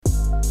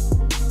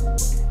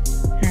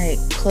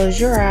Alright, close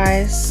your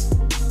eyes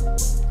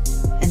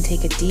and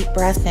take a deep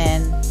breath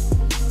in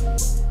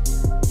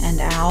and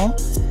out.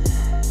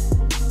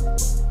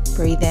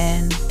 Breathe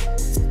in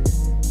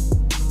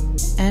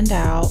and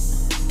out.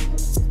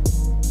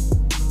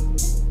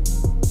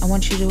 I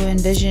want you to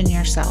envision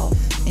yourself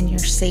in your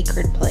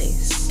sacred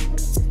place,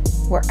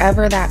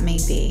 wherever that may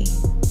be,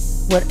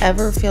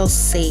 whatever feels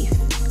safe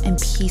and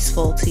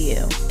peaceful to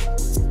you.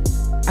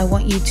 I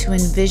want you to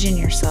envision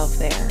yourself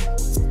there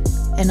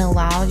and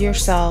allow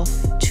yourself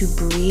to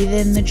breathe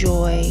in the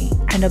joy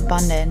and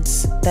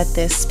abundance that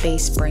this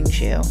space brings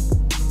you.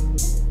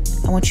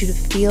 I want you to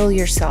feel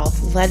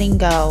yourself letting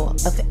go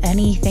of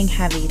anything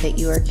heavy that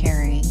you are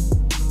carrying.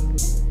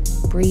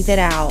 Breathe it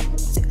out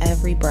with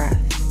every breath.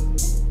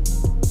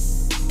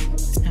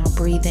 Now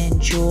breathe in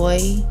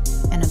joy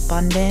and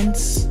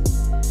abundance,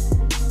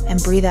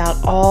 and breathe out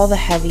all the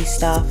heavy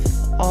stuff,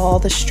 all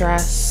the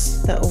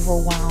stress that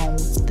overwhelm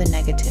the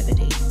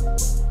negativity.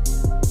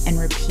 And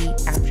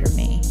repeat after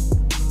me.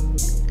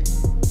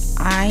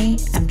 I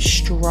am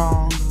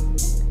strong.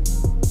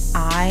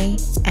 I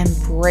am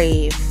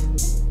brave.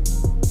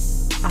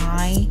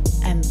 I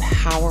am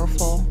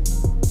powerful.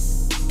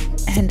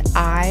 And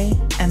I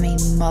am a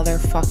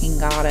motherfucking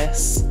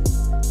goddess.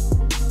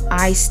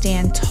 I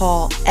stand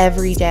tall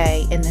every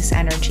day in this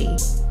energy.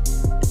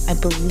 I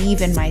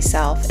believe in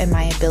myself and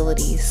my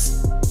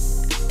abilities.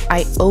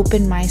 I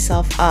open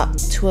myself up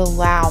to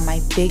allow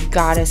my big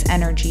goddess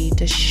energy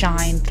to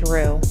shine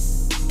through.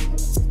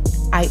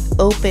 I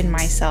open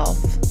myself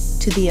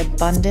to the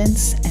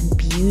abundance and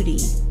beauty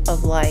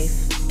of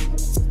life.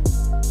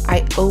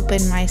 I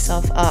open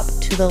myself up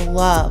to the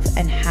love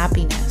and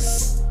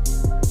happiness.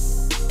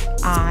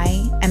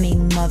 I am a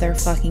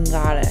motherfucking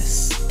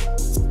goddess.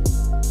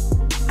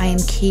 I am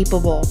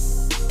capable.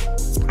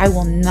 I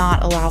will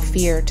not allow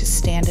fear to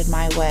stand in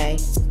my way.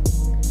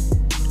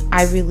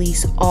 I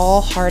release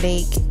all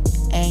heartache,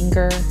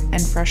 anger,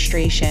 and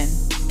frustration.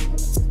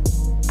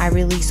 I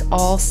release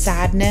all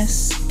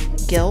sadness,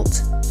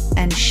 guilt,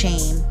 and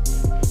shame.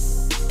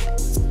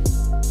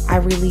 I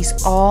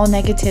release all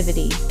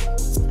negativity,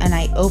 and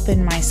I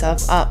open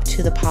myself up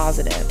to the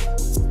positive.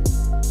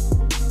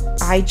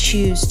 I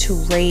choose to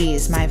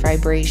raise my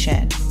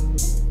vibration.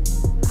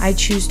 I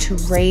choose to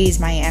raise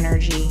my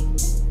energy.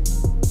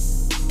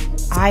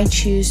 I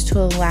choose to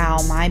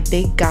allow my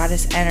big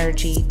goddess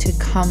energy to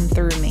come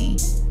through me.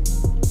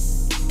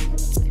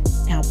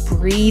 Now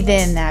breathe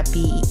in that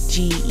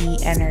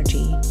BGE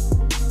energy.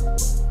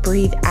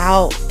 Breathe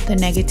out the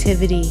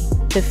negativity,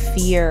 the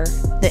fear,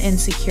 the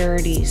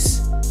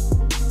insecurities.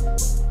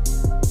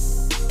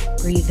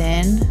 Breathe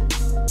in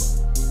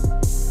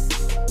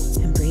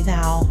and breathe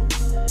out.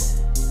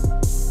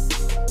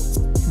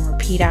 And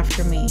repeat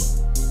after me.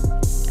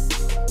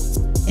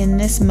 In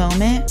this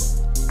moment,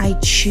 I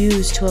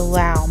choose to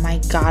allow my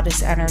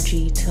goddess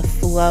energy to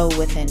flow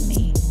within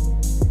me.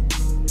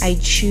 I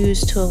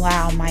choose to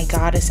allow my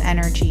goddess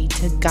energy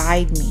to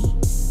guide me.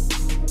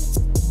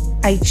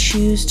 I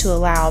choose to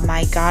allow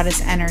my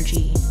goddess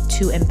energy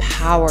to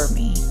empower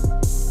me.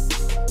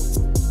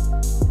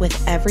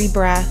 With every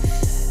breath,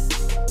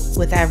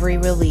 with every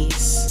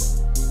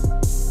release,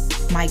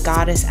 my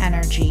goddess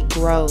energy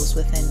grows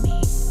within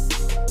me.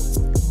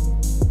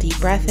 Deep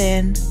breath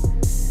in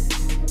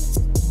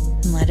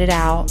and let it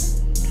out.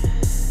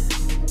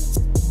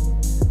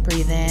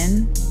 Breathe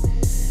in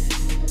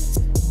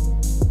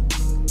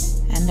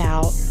and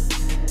out,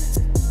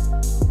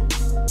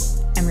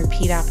 and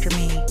repeat after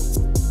me.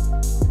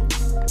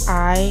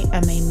 I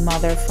am a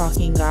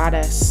motherfucking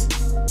goddess.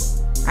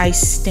 I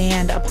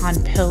stand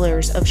upon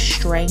pillars of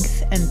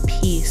strength and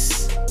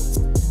peace.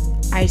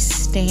 I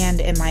stand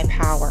in my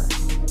power.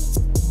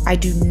 I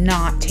do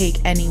not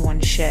take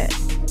anyone's shit.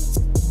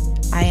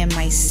 I am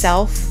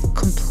myself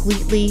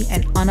completely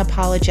and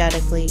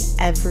unapologetically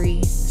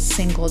every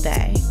single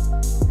day.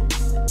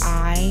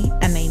 I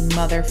am a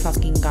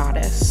motherfucking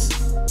goddess.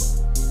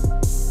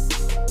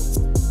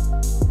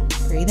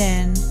 Breathe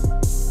in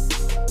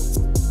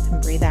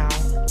and breathe out.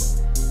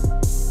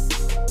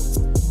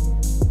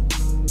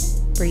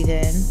 Breathe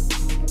in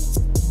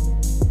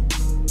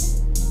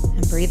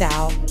and breathe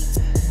out.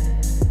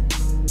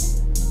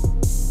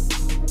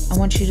 I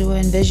want you to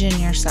envision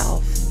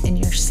yourself in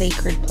your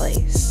sacred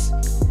place,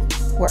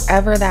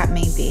 wherever that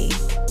may be,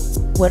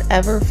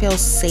 whatever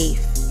feels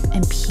safe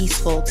and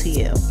peaceful to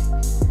you.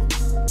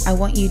 I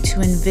want you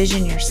to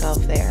envision yourself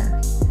there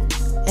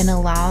and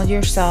allow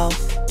yourself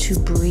to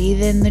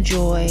breathe in the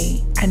joy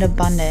and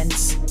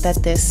abundance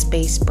that this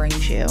space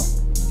brings you.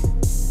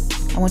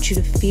 I want you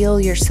to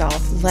feel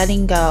yourself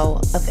letting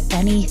go of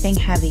anything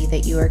heavy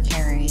that you are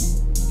carrying.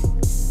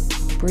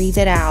 Breathe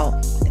it out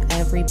with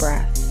every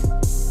breath.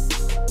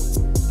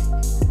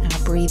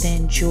 Now breathe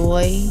in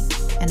joy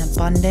and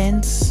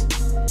abundance,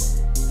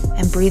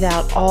 and breathe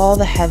out all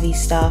the heavy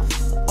stuff,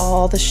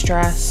 all the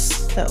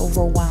stress that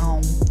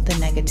overwhelm the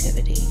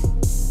negativity.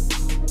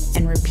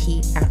 And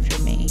repeat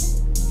after me.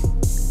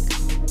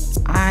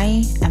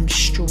 I am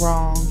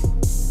strong.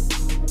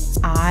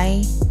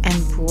 I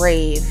am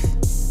brave.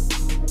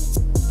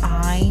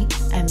 I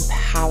am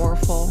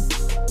powerful.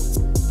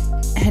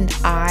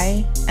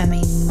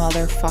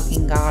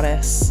 motherfucking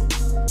goddess.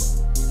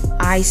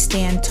 I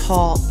stand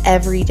tall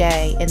every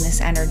day in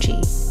this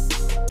energy.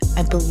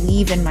 I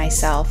believe in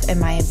myself and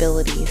my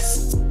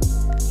abilities.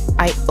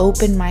 I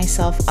open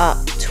myself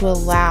up to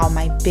allow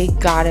my big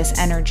goddess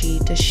energy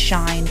to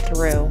shine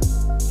through.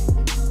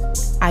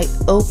 I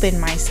open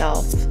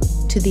myself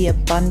to the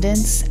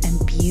abundance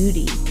and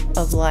beauty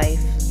of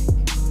life.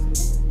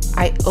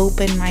 I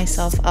open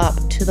myself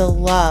up to the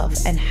love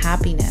and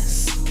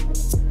happiness.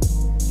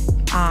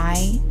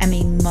 I am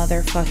a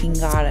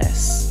motherfucking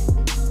goddess.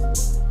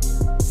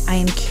 I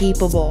am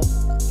capable.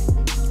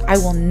 I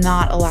will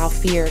not allow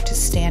fear to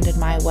stand in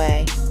my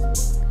way.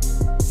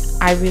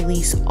 I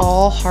release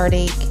all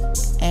heartache,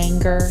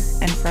 anger,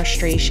 and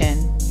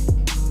frustration.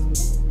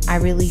 I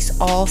release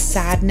all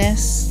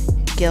sadness,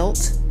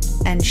 guilt,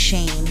 and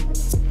shame.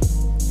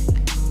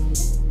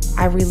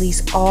 I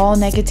release all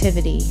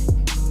negativity,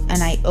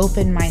 and I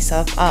open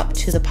myself up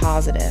to the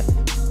positive.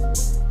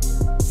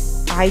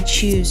 I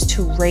choose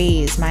to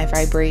raise my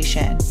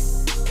vibration.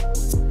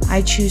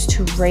 I choose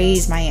to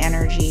raise my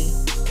energy.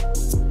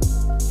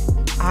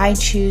 I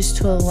choose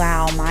to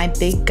allow my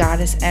big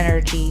goddess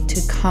energy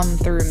to come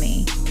through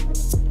me.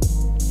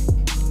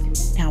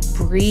 Now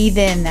breathe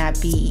in that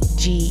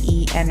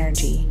BGE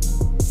energy.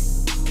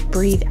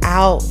 Breathe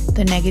out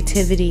the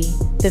negativity,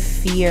 the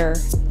fear,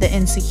 the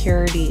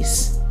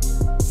insecurities.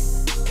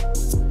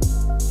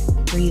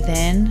 Breathe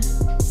in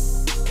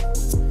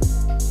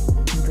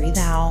and breathe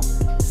out.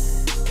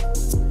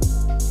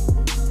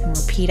 And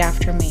repeat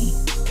after me.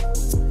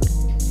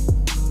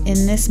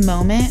 In this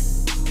moment,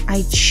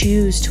 I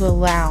choose to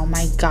allow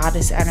my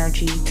goddess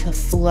energy to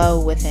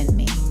flow within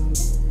me.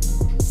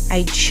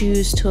 I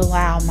choose to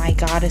allow my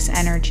goddess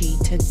energy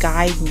to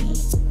guide me.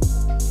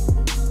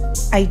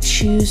 I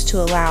choose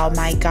to allow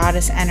my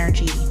goddess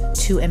energy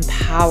to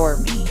empower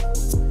me.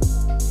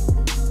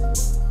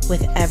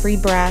 With every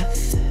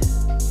breath,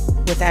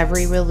 with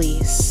every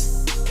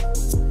release,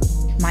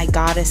 my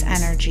goddess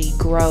energy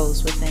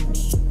grows within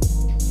me.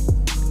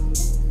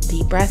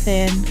 Deep breath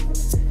in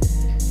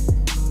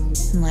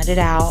and let it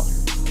out.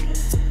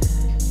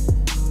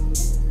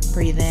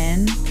 Breathe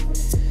in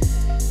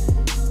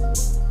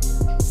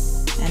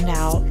and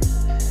out.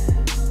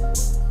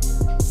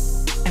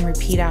 And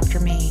repeat after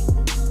me.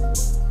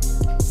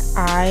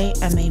 I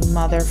am a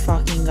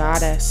motherfucking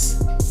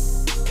goddess.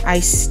 I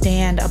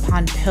stand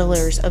upon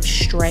pillars of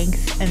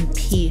strength and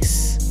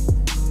peace.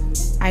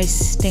 I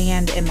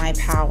stand in my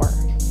power.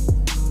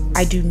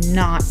 I do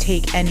not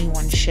take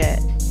anyone's shit.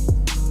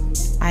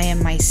 I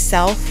am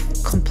myself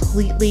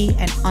completely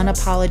and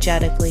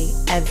unapologetically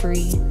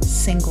every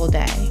single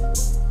day.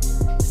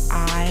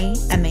 I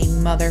am a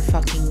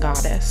motherfucking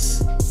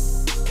goddess.